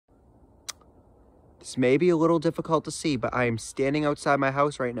This may be a little difficult to see, but I am standing outside my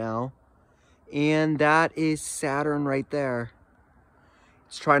house right now. And that is Saturn right there.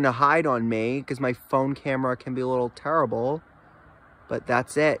 It's trying to hide on me because my phone camera can be a little terrible. But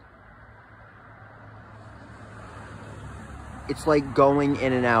that's it. It's like going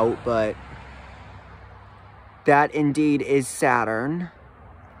in and out, but that indeed is Saturn.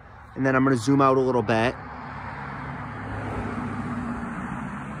 And then I'm going to zoom out a little bit.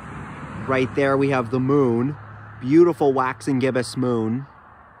 Right there we have the moon. Beautiful waxing gibbous moon.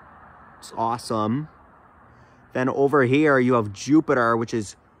 It's awesome. Then over here you have Jupiter, which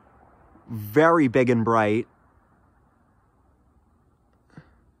is very big and bright.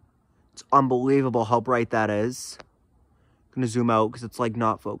 It's unbelievable how bright that is. I'm going to zoom out because it's like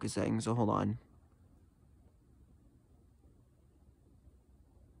not focusing, so hold on.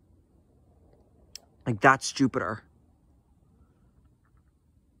 Like that's Jupiter.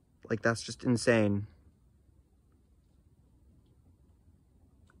 Like that's just insane.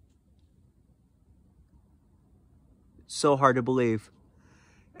 It's so hard to believe.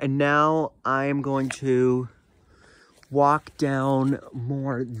 And now I am going to walk down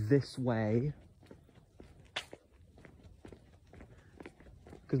more this way.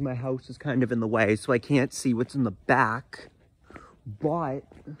 Because my house is kind of in the way, so I can't see what's in the back. But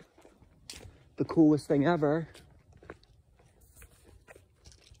the coolest thing ever.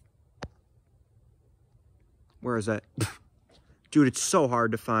 Where is it? Dude, it's so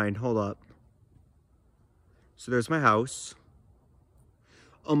hard to find. Hold up. So there's my house.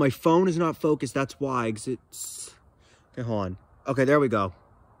 Oh, my phone is not focused. That's why, because it's... Okay, hold on. Okay, there we go.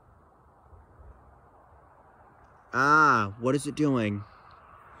 Ah, what is it doing?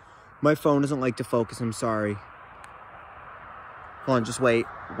 My phone doesn't like to focus. I'm sorry. Hold on, just wait.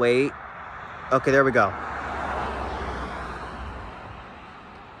 Wait. Okay, there we go.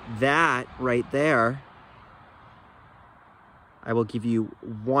 That right there, I will give you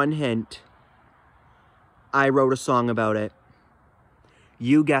one hint. I wrote a song about it.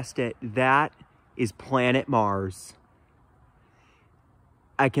 You guessed it. That is planet Mars.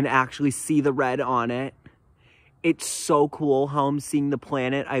 I can actually see the red on it. It's so cool how I'm seeing the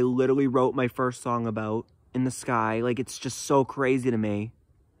planet I literally wrote my first song about in the sky. Like, it's just so crazy to me.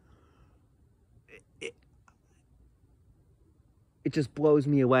 It just blows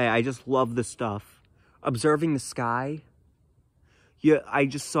me away. I just love this stuff. Observing the sky. Yeah, I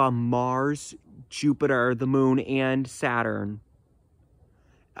just saw Mars, Jupiter, the moon, and Saturn.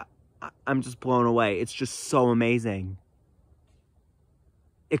 I'm just blown away. It's just so amazing.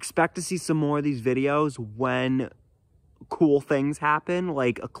 Expect to see some more of these videos when cool things happen,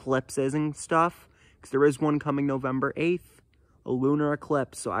 like eclipses and stuff. Because there is one coming November 8th, a lunar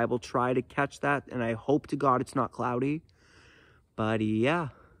eclipse. So I will try to catch that, and I hope to God it's not cloudy. But yeah,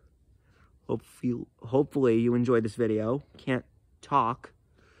 hopefully you enjoyed this video. Can't talk.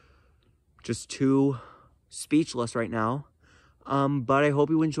 Just too speechless right now. But I hope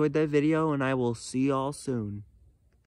you enjoyed that video, and I will see y'all soon.